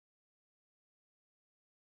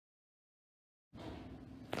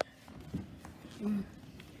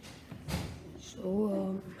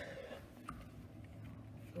So,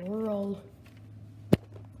 we're all.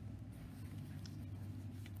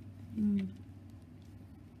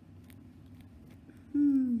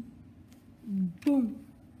 Boom.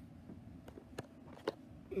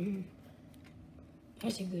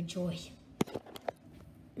 That's a good choice.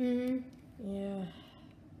 Yeah. I'm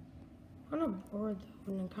kind of bored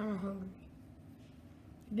though, and I'm kind of hungry.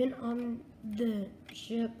 I've been on the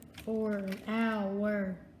ship for an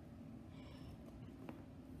hour.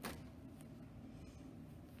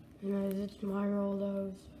 No, it's my roll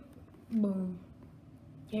though, so boom.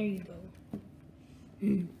 There you go.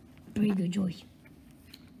 Pretty good choice.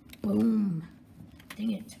 Boom.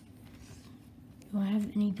 Dang it. Do I have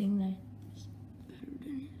anything that's better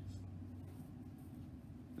than this?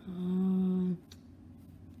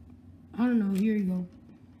 I don't know. Here you go.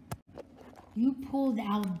 You pulled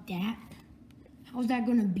out that. How's that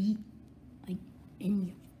gonna be? Like,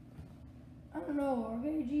 in. I don't know.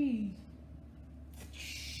 RKGs.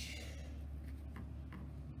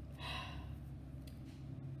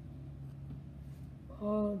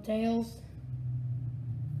 Oh, Tails.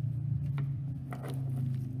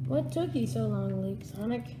 What took you so long, Luke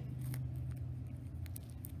Sonic?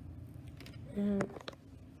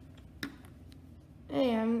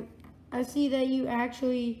 Hey, I see that you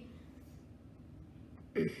actually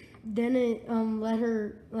didn't let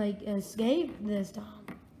her like escape this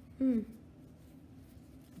time.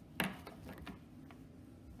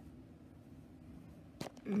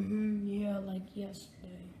 Yeah, like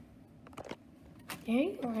yesterday. There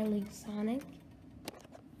you are, Luke Sonic.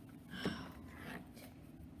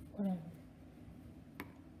 Whatever.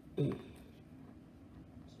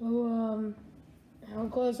 So, how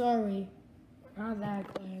close are we? Not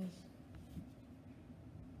that close.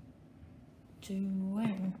 To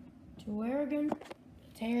where? To where again?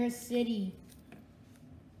 Terrace City.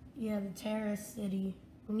 Yeah, the Terrace City.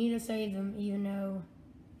 We need to save them, even though...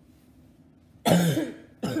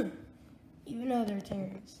 even though they're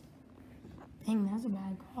terrorists. Dang, that's a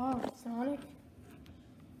bad call, Sonic.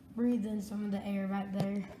 Breathe in some of the air back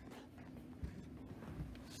there.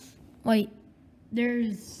 Wait,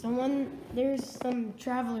 there's some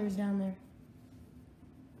travelers down there.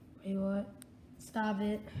 Wait, what? Stop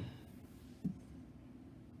it.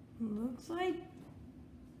 Looks like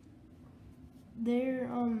they're,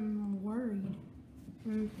 worried.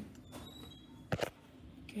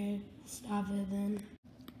 Okay, stop it then.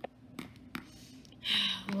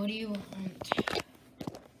 What do you want?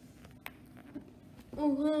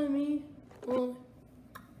 Oh, honey. Well,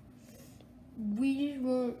 we just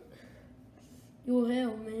want your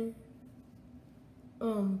help,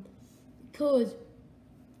 man. Because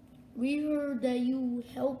we heard that you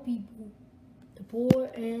help people. The poor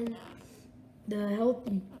and the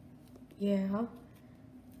healthy. Yeah.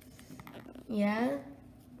 Yeah?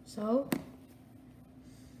 So?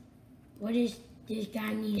 What does this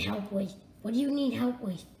guy need help with? What do you need help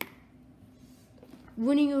with?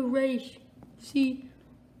 Winning a race. See,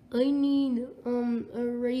 I need a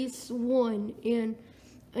race won, and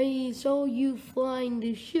I saw you flying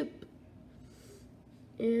the ship,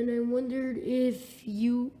 and I wondered if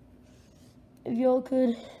y'all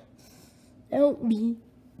could help me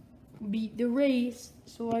beat the race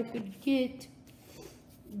so I could get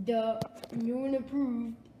the new and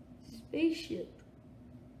approved spaceship.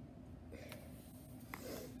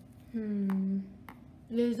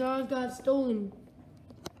 Because ours got stolen.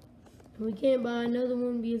 And we can't buy another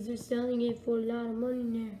one because they're selling it for a lot of money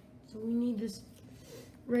now. So we need this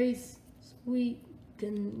race so we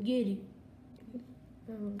can get it.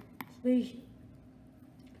 Spaceship.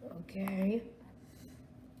 Okay.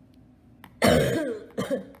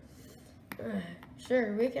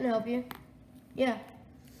 Sure, we can help you. Yeah.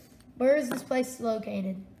 Where is this place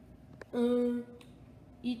located?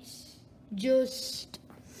 It's just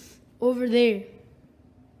over there.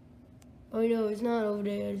 Oh no, it's not over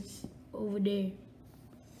there, it's over there.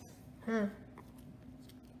 Huh.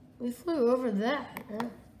 We flew over that, huh?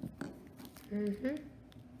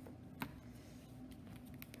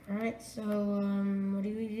 Alright, so, what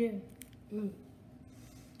do we do?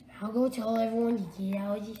 I'll go tell everyone to get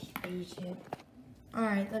out of the spaceship.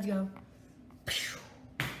 Alright, let's go.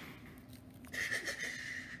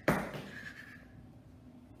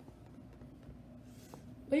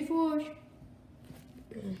 Wait for us.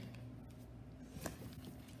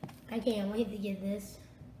 I can't wait to get this.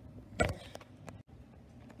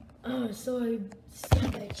 Oh, so I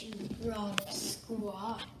suck at you, Rob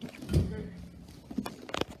Squad.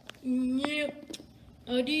 Yep,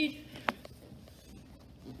 I did.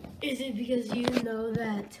 Is it because you know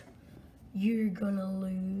that you're gonna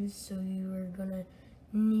lose, so you are gonna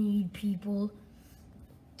need people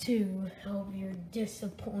to help your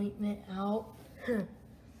disappointment out.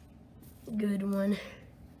 Good one.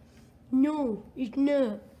 No, it's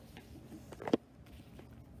not.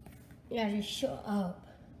 Yeah, just shut up.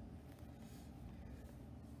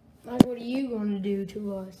 Like, what are you gonna do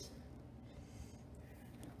to us?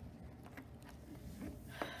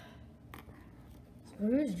 So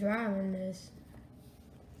who's driving this?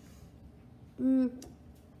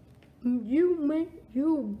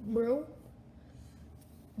 You, bro.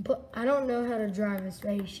 But I don't know how to drive a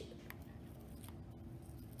spaceship.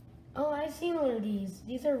 Oh, I've seen one of these.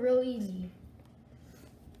 These are real easy.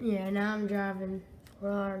 Yeah, now I'm driving for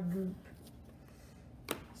our group.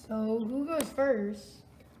 So who goes first?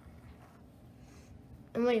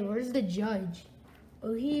 And wait, where's the judge?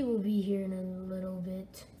 Oh, he will be here in a little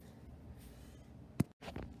bit.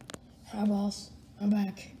 Hi, boss. I'm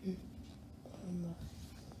back.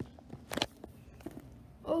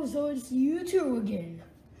 Oh, so it's you two again.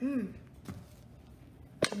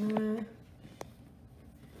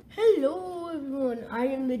 Hello, everyone. I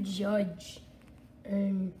am the judge,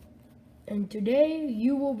 and today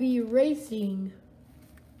you will be racing.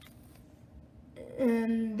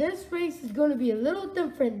 And this race is going to be a little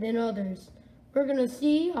different than others. We're going to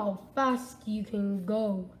see how fast you can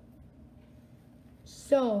go.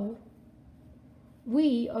 So,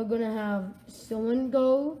 we are going to have someone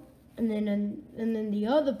go, and then the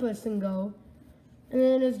other person go, and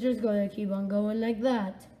then it's just going to keep on going like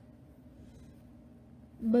that.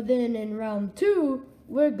 But then in round 2,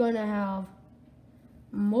 we're going to have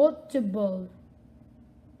multiple.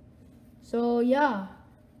 So, yeah.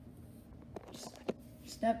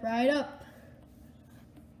 Step right up.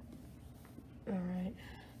 All right.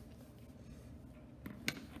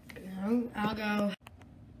 Now I'll go.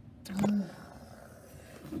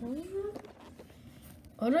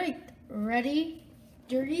 All right. Ready?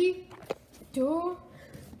 3, 2,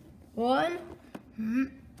 1.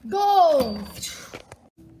 Go!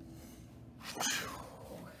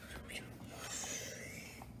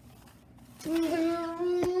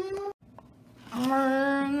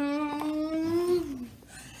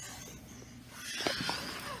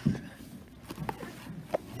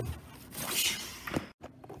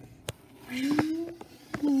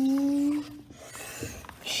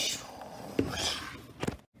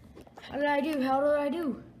 How did I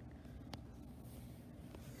do?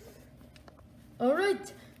 All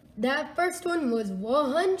right, that first one was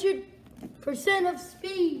 100% of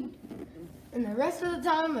speed. And the rest of the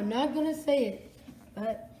time, I'm not gonna say it.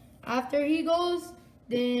 But after he goes,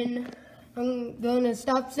 then I'm gonna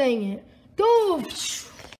stop saying it. Go!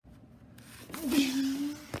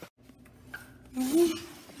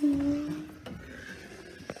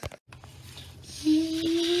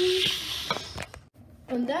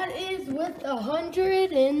 And that is with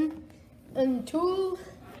 102.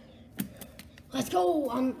 Let's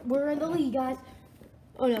go. We're in the lead, guys.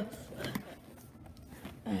 Oh no.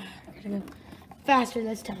 Gotta go faster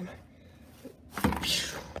this time.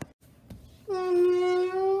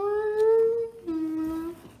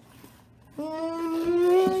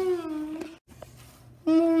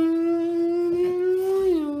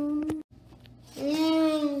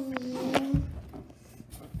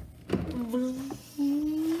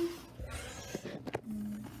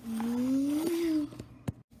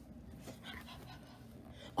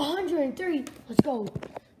 And 3. Let's go.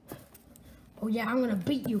 Oh yeah, I'm gonna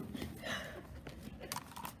beat you.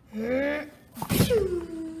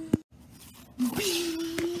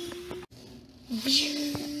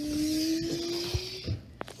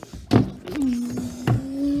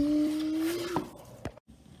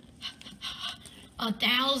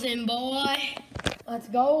 1,000, boy. Let's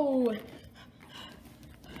go.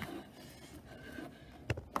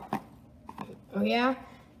 Oh yeah.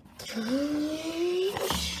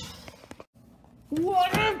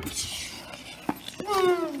 What?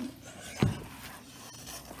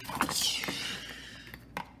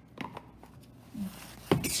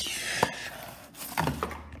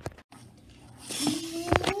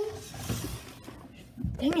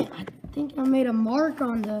 Dang it, I think I made a mark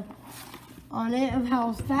on it of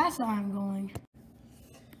how fast I'm going.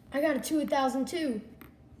 I got a 2002.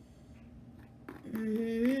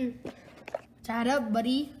 Tied up,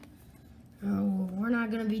 buddy. Oh, we're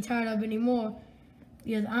not gonna be tied up anymore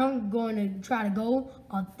because I'm going to try to go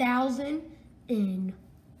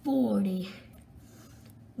 1,040.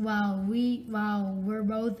 While we're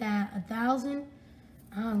both at 1,000,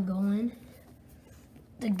 I'm going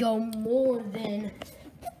to go more than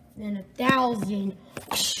 1,000.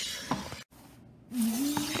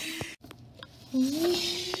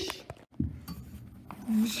 1,000.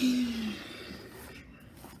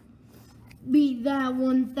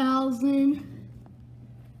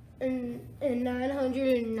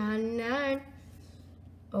 1,999.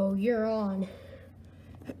 Oh, you're on.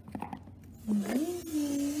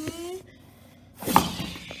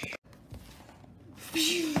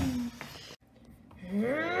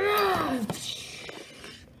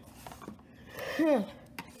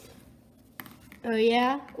 Oh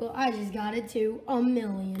yeah? Well, I just got it to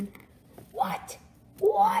 1,000,000. What?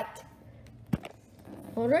 What?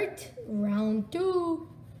 All right, round 2.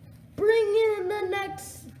 Bring in the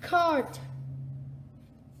next cart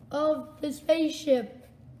of the spaceship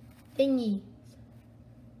thingy.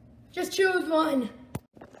 Just choose one.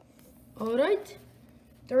 All right,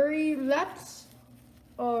 3 laps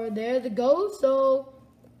are there to go. So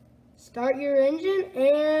start your engine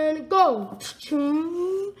and go.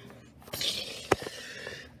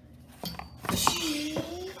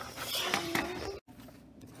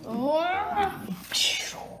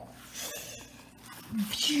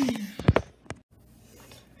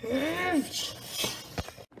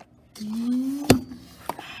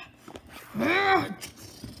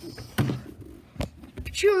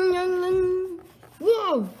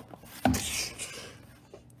 Whoa!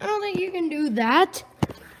 I don't think you can do that.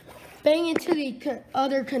 Bang into the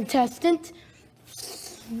other contestant.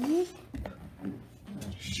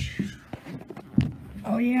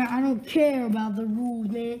 Oh yeah, I don't care about the rules,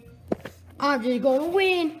 man. I'm just gonna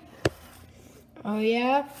win. Oh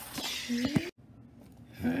yeah.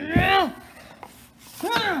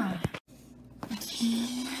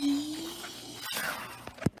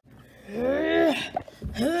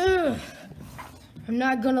 I'm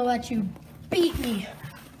not gonna let you beat me.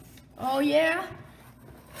 Oh yeah?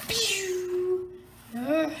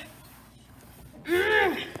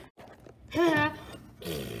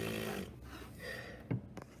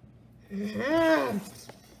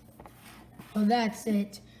 Oh, that's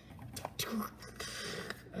it.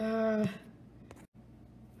 How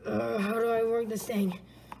do I work this thing?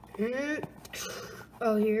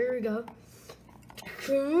 Oh, here we go.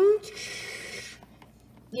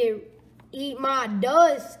 Yeah, eat my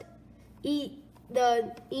dust. Eat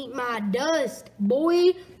my dust,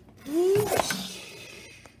 boy.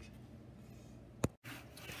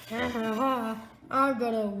 I'm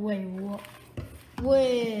gonna win.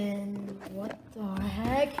 What the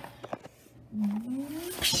heck?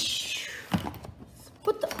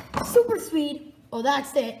 What the? Super speed. Oh,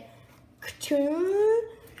 that's it.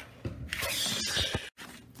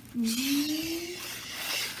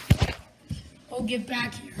 Oh, get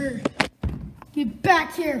back here. Get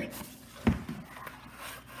back here.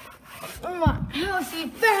 Oh my, how is he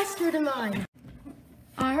faster than mine?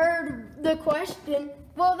 I heard the question.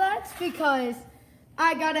 Well, that's because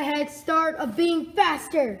I got a head start of being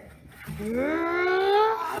faster.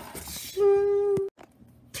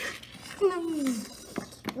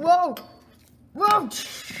 Whoa. Whoa.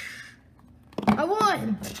 I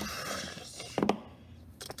won.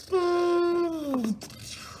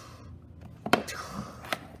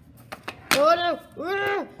 Oh no.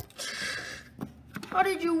 How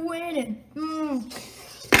did you win it?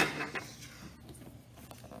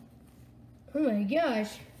 Oh my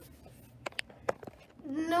gosh.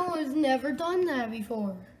 No one's never done that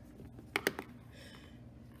before.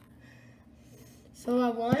 So I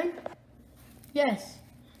won? Yes.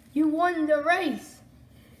 You won the race.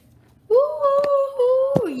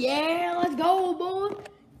 Woo! Yeah, let's go, boy.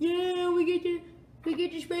 Yeah, we get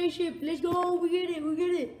the spaceship. Let's go. We get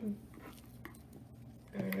it.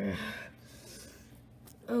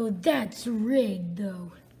 Oh, that's rigged,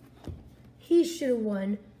 though. He should have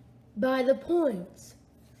won by the points.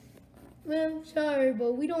 Well, sorry,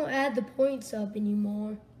 but we don't add the points up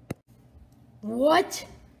anymore. What?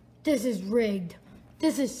 This is rigged.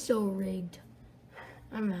 This is so rigged.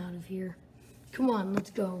 I'm out of here. Come on,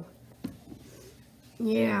 let's go.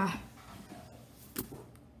 Yeah.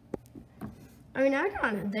 I mean, I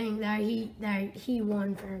kind of think that he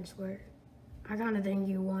won fair and square. I kind of think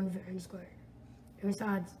you won fair and square. And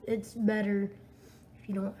besides, it's better if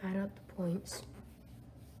you don't add up the points.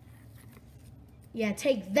 Yeah,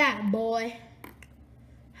 take that, boy.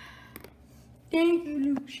 Thank you,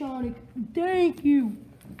 Luke Sonic. Thank you.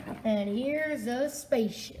 And here's a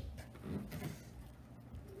spaceship.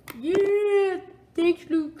 Yeah, thanks,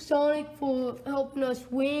 Luke Sonic, for helping us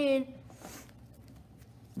win.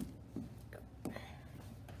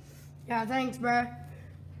 Yeah, thanks, bruh.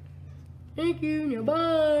 Thank you. Now,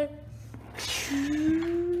 bye.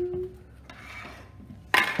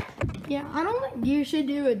 Yeah, I don't think you should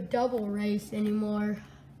do a double race anymore.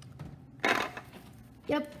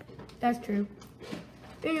 Yep, that's true.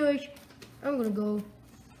 Anyways, I'm gonna go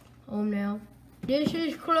home now. Dish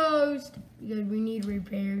is closed because we need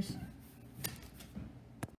repairs.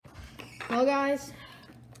 Well, guys,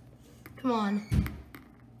 come on.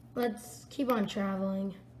 Let's keep on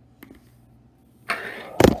traveling. To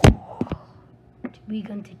be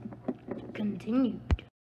continued.